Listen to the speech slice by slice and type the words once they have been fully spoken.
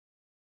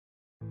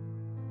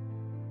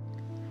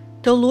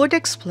The Lord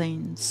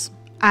explains,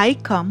 I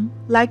come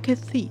like a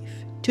thief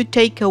to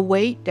take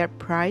away their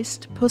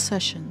prized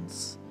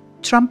possessions.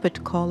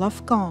 Trumpet call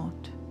of God.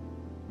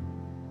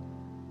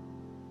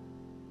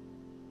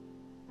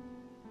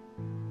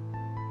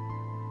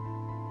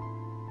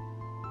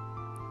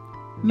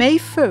 May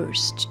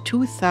 1st,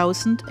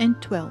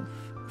 2012,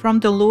 from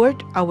the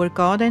Lord our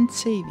God and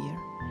Savior.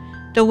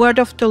 The word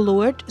of the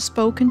Lord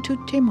spoken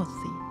to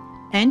Timothy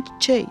and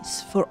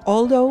Jayse for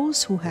all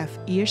those who have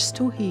ears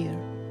to hear.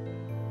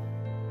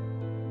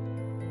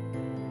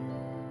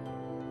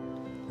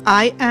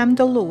 I am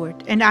the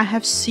Lord, and I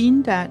have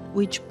seen that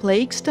which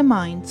plagues the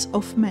minds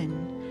of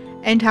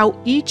men, and how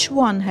each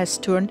one has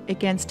turned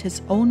against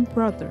his own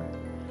brother,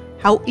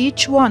 how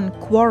each one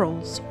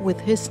quarrels with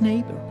his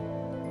neighbor.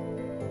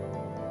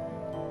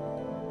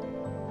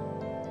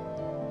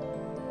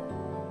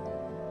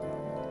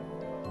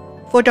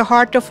 For the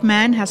heart of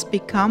man has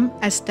become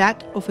as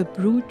that of a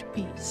brute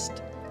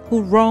beast,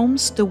 who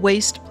roams the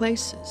waste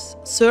places,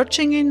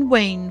 searching in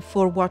vain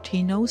for what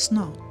he knows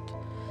not,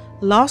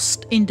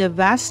 lost in the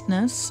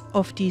vastness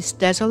of these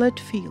desolate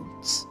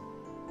fields.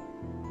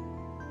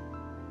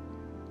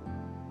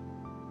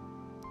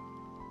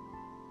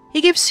 He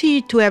gives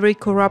heed to every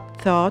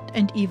corrupt thought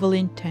and evil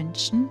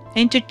intention,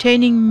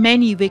 entertaining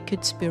many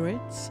wicked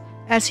spirits,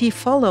 as he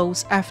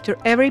follows after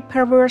every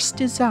perverse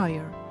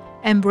desire,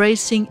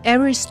 embracing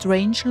every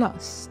strange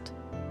lust.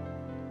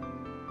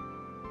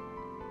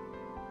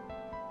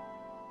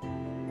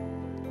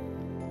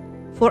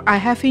 For I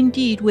have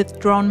indeed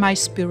withdrawn my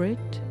spirit,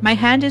 my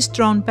hand is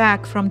drawn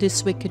back from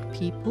this wicked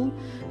people,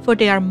 for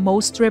they are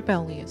most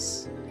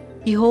rebellious.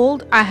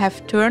 Behold, I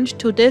have turned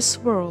to this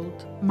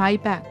world my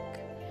back,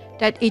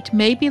 that it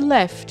may be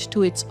left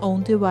to its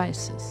own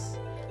devices,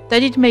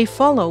 that it may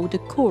follow the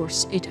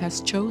course it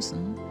has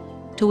chosen,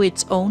 to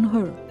its own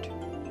hurt.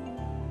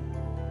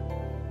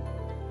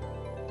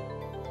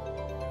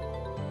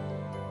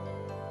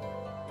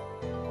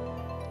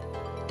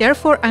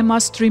 Therefore I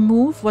must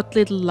remove what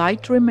little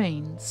light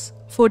remains,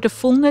 for the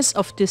fullness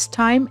of this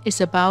time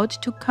is about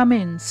to come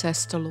in,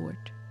 says the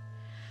Lord.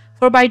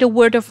 For by the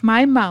word of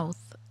my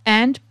mouth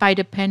and by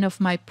the pen of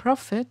my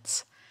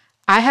prophets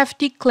I have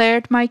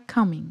declared my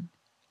coming,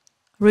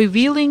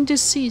 revealing the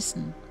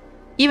season,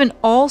 even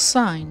all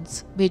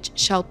signs which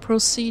shall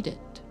precede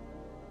it.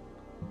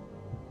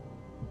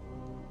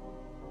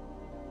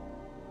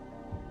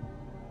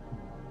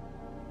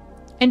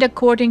 And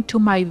according to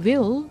my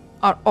will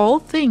are all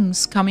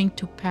things coming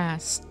to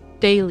pass.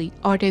 Daily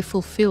are they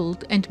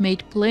fulfilled and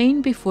made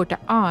plain before the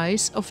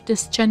eyes of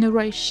this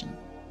generation.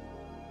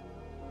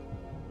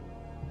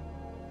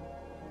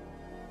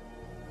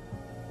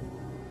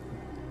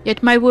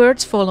 Yet my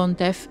words fall on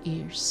deaf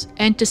ears,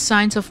 and the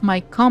signs of my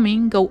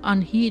coming go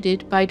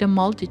unheeded by the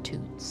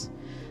multitudes.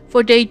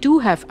 For they do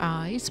have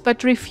eyes,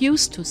 but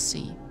refuse to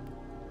see,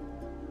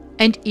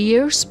 and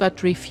ears,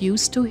 but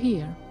refuse to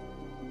hear.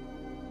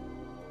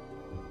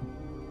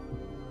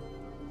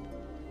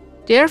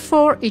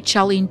 Therefore it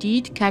shall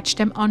indeed catch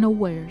them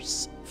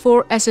unawares.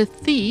 For as a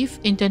thief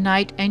in the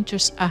night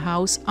enters a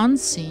house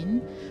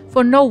unseen,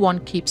 for no one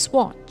keeps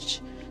watch,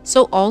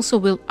 so also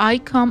will I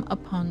come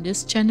upon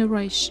this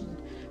generation.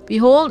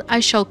 Behold,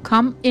 I shall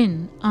come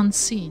in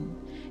unseen,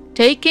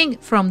 taking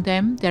from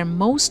them their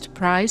most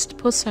prized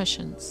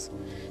possessions,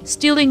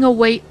 stealing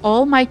away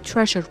all my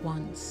treasured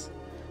ones.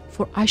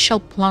 For I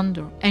shall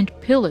plunder and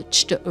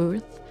pillage the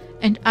earth,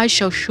 and I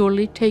shall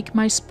surely take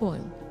my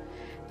spoil,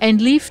 and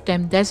leave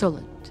them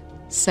desolate,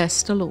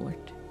 says the Lord.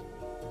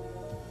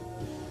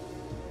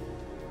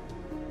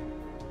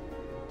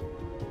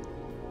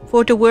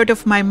 For the word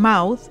of my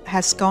mouth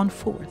has gone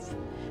forth,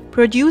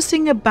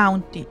 producing a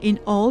bounty in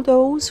all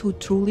those who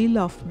truly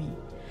love me,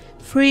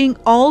 freeing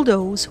all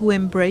those who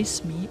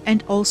embrace me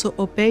and also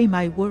obey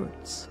my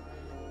words,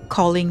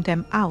 calling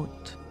them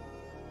out.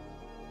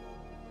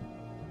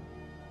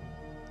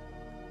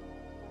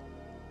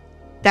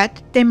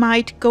 That they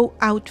might go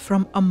out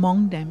from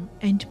among them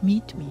and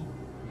meet me,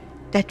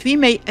 that we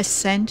may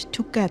ascend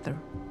together,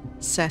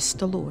 says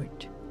the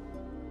Lord.